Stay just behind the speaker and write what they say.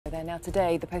there. Now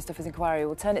today, the Post Office inquiry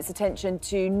will turn its attention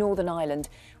to Northern Ireland,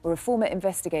 where a former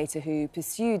investigator who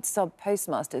pursued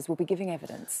sub-postmasters will be giving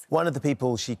evidence. One of the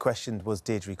people she questioned was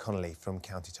Deirdre Connolly from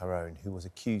County Tyrone, who was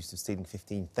accused of stealing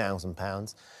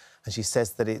 £15,000. And she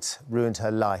says that it ruined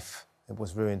her life. It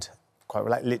was ruined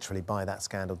quite literally by that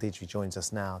scandal. Deirdre joins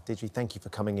us now. Deirdre, thank you for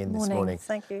coming in this morning.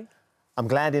 Thank you. I'm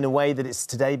glad in a way that it's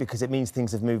today because it means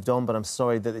things have moved on, but I'm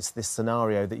sorry that it's this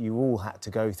scenario that you all had to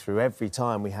go through. Every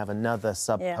time we have another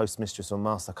sub-postmistress or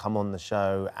master come on the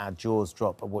show, our jaws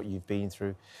drop at what you've been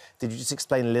through. Did you just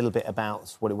explain a little bit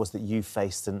about what it was that you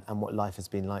faced and what life has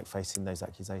been like facing those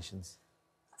accusations?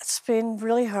 It's been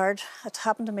really hard. It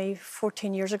happened to me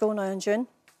 14 years ago now in June.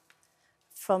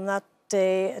 From that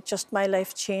day, my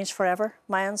life changed forever,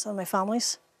 mine and my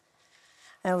family's.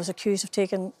 I was accused of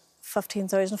taking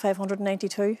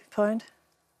 £15,592,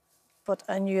 but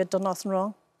I knew I'd done nothing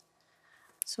wrong.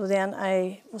 So then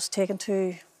I was taken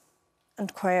to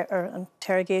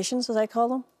interrogations, as I call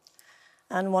them.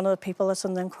 And one of the people that's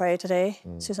in the inquiry today,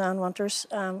 Susanna Reid,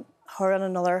 her and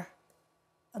another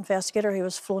investigator who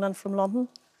was flown in from London.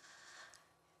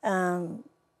 One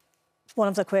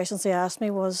of the questions they asked me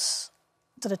was,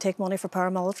 did I take money for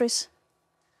paramilitaries?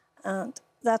 And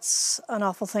that's an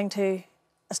awful thing to...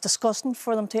 It's disgusting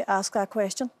for them to ask that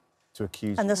question. To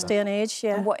accuse in this day and age,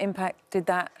 yeah. And what impact did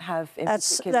that have in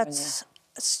particular? It's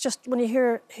just, when you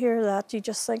hear that, you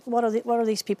just think, what are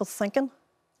these people thinking?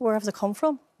 Where have they come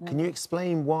from? Can you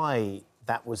explain why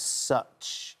that was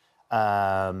such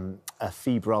a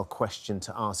febrile question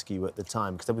to ask you at the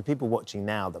time? Because there'll be people watching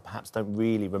now that perhaps don't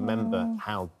really remember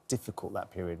how difficult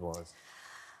that period was.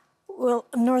 Well,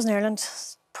 in Northern Ireland,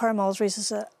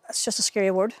 paramilitaries it's just a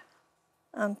scary word.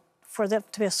 And for them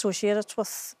to be associated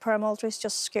with paramilitaries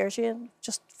just scares you,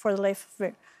 just for the life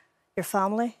of your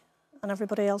family and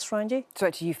everybody else around you. So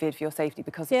actually you feared for your safety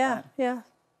because of that? Yeah, yeah.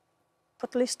 But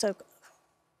at least I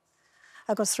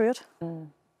got through it.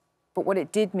 But what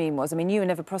it did mean was, I mean, you were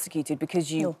never prosecuted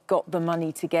because you got the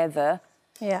money together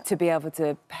to be able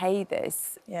to pay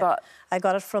this. Yeah. But I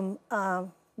got it from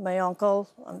my uncle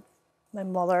and my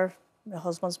mother, my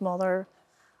husband's mother,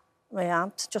 my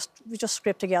aunt. We just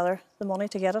scraped together the money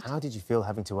to get it. How did you feel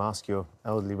having to ask your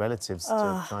elderly relatives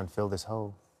to try and fill this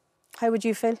hole? How would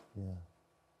you feel? Yeah.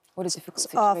 what a difficult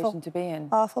situation to be in.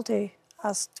 Awful to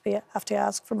have to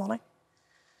ask for money.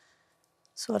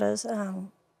 So it is,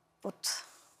 but...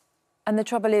 And the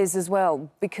trouble is, as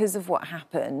well, because of what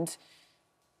happened,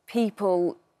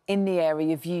 people in the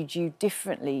area viewed you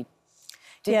differently,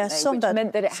 didn't they? Some Which did.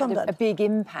 meant that it had a big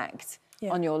impact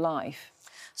on your life.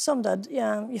 Some did,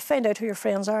 yeah. You find out who your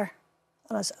friends are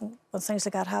and when things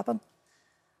like that happen.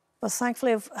 But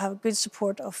thankfully, I have good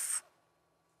support of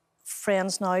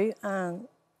friends now, and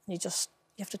you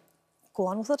have to go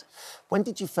on with it. When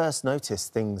did you first notice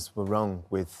things were wrong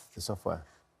with the software?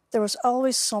 There was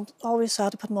always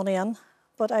had to put money in,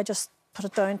 but I just put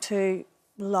it down to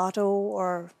lotto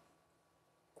or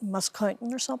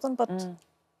miscounting or something, but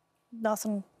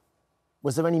nothing.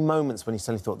 Was there any moments when you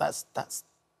suddenly thought that's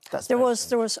There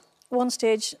was one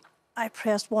stage I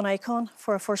pressed one icon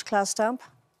for a first-class stamp,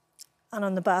 and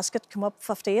on the basket come up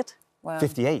 58. Wow.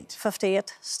 58?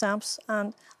 58 stamps,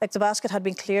 and like the basket had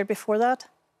been cleared before that,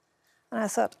 and I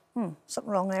thought, something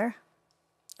wrong there,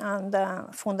 and I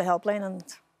phoned the helpline, and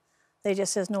they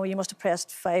just says, no, you must have pressed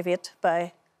 58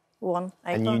 by one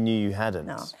icon. And you knew you hadn't?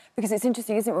 No. Because it's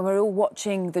interesting, isn't it, when we're all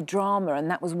watching the drama, and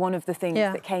that was one of the things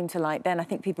that came to light then. I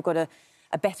think people got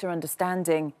a better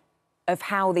understanding of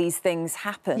how these things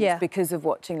happened because of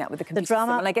watching that with the computer system.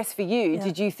 And I guess for you,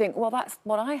 did you think, well, that's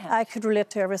what I had? I could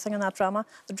relate to everything in that drama.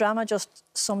 The drama just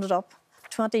summed it up.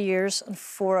 20 years and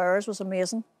 4 hours was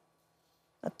amazing.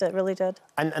 It really did.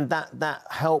 And that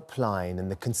helpline and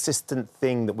the consistent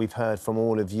thing that we've heard from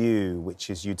all of you,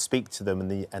 which is you'd speak to them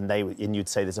and you'd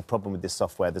say, there's a problem with this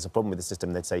software, there's a problem with the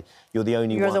system, and they'd say, you're the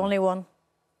only one. You're the only one.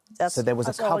 So there was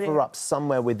a cover-up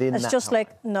somewhere within that. It's just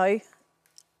like now,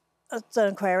 at the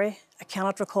inquiry, I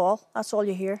cannot recall. That's all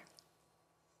you hear.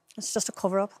 It's just a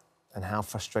cover-up. And how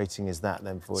frustrating is that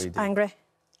then for you? It's angry.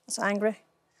 It's angry.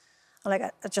 And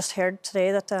like I just heard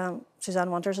today that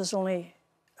Susanna Reid is only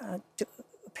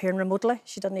appearing remotely.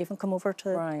 She didn't even come over to...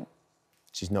 Right.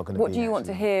 She's not going to be... What do you want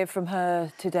to hear from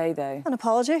her today, though? An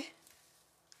apology.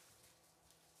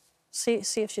 See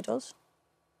if she does.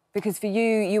 Because for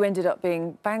you, you ended up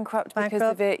being bankrupt because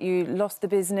of it. You lost the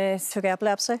business. Took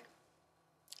epilepsy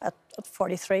at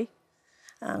 43.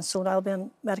 And so I'll be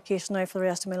on medication now for the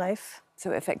rest of my life.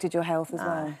 So it affected your health as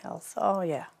well? Health, oh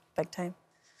yeah, big time.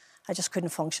 I just couldn't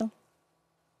function.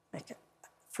 Like,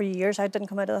 for years, I didn't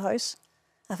come out of the house.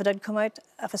 If I did come out,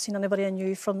 if I seen anybody I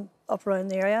knew from up around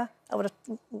the area, I would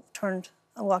have turned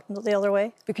and walked the other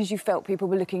way. Because you felt people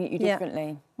were looking at you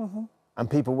differently? Yeah. Mm-hmm. And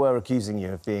people were accusing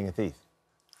you of being a thief?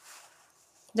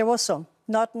 There was some,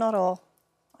 not all.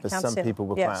 But some people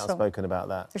were quite outspoken about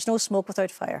that. There's no smoke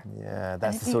without fire. Yeah,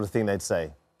 that's the sort of thing they'd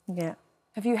say. Yeah.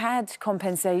 Have you had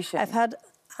compensation? I've had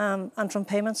interim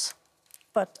payments,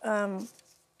 but I'm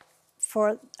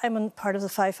in part of the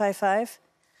 555.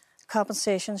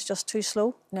 Compensation's just too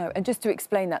slow. No, and just to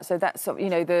explain that, so that's, you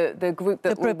know, the group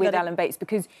that were with Alan Bates,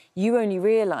 because you only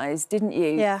realised, didn't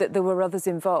you, that there were others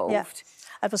involved? Yeah.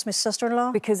 It was my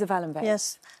sister-in-law. Because of Alan Bates?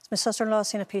 Yes. My sister-in-law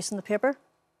seen a piece in the paper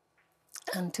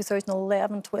in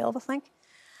 2011, 12, I think.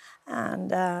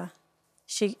 And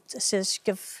she says,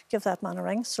 give that man a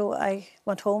ring. So I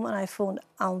went home and I phoned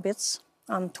Alan Bates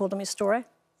and told him his story.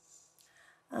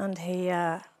 And he,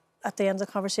 at the end of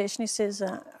the conversation, he says,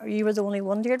 you were the only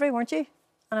one, Dierdre, weren't you?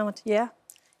 And I went, yeah.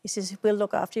 He says, we'll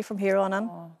look after you from here on in.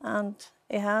 Oh. And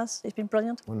he has. He's been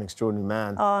brilliant. What an extraordinary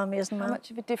man. Oh, amazing man. How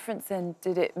much of a difference, then,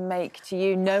 did it make to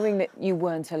you, knowing that you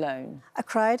weren't alone? I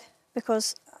cried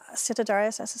because I said to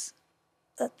Darius, I says,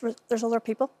 there's other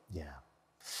people.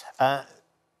 Yeah.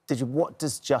 What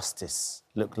does justice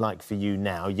look like for you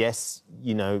now? Yes,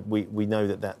 you know, we know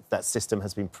that system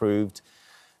has been proved.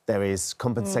 There is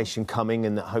compensation coming,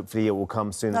 and that hopefully it will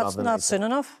come sooner rather than later. Not soon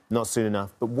enough. Not soon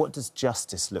enough. But what does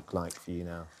justice look like for you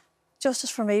now? Justice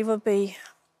for me would be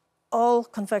all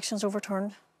convictions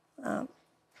overturned.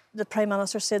 The Prime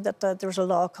Minister said that there was a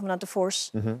law coming into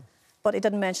force, but he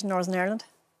didn't mention Northern Ireland.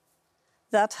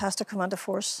 That has to come into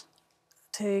force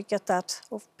to get that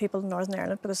of people in Northern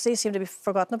Ireland, because they seem to be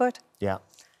forgotten about. Yeah.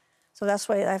 So that's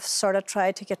why I've sort of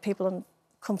tried to get people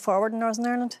come forward in Northern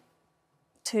Ireland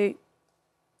to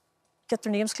get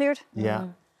their names cleared. Yeah.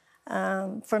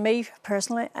 For me,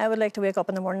 personally, I would like to wake up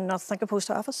in the morning and not think of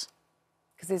post office.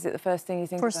 Because is it the first thing you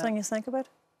think about? First thing you think about.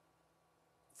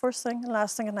 First thing and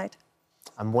last thing at night.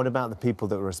 And what about the people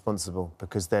that were responsible?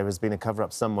 Because there has been a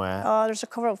cover-up somewhere. Oh, there's a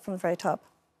cover-up from the very top.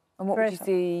 And what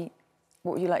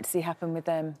would you like to see happen with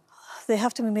them? They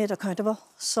have to be made accountable.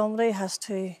 Somebody has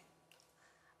to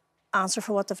answer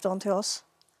for what they've done to us.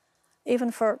 Even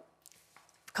for,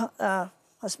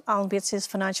 as Alan Bates says,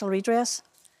 financial redress.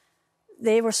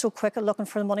 They were so quick at looking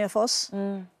for the money off us.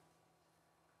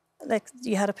 Like,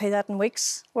 you had to pay that in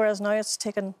weeks, whereas now it's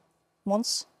taken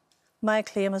months. My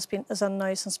claim is in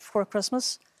now since before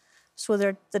Christmas. So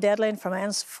the deadline for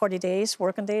mine's 40 days,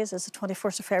 working days, is the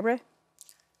 21st of February.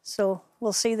 So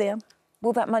we'll see them.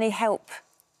 Will that money help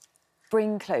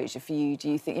bring closure for you, do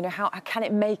you think? You know, how can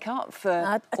it make up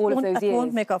for all of those years? It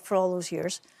won't make up for all those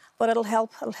years, but it'll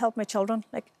help my children.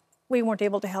 Like, we weren't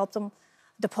able to help them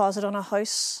deposit on a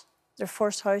house, their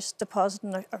first house, deposit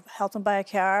or help them buy a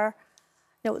car.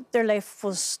 You know, their life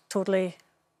was totally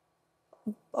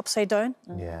upside down.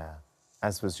 Yeah,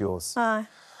 as was yours. Aye.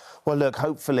 Well, look,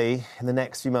 hopefully in the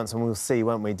next few months, and we'll see,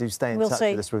 won't we? Do stay in touch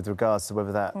with us with regards to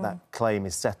whether that claim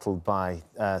is settled by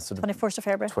sort of 21st of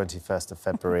February. 21st of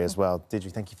February as well.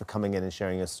 Deirdre, thank you for coming in and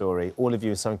sharing your story. All of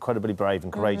you are so incredibly brave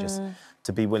and courageous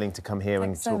to be willing to come here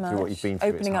and talk through what you've been through.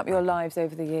 Opening up your lives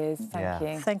over the years. Thank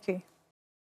you. Thank you.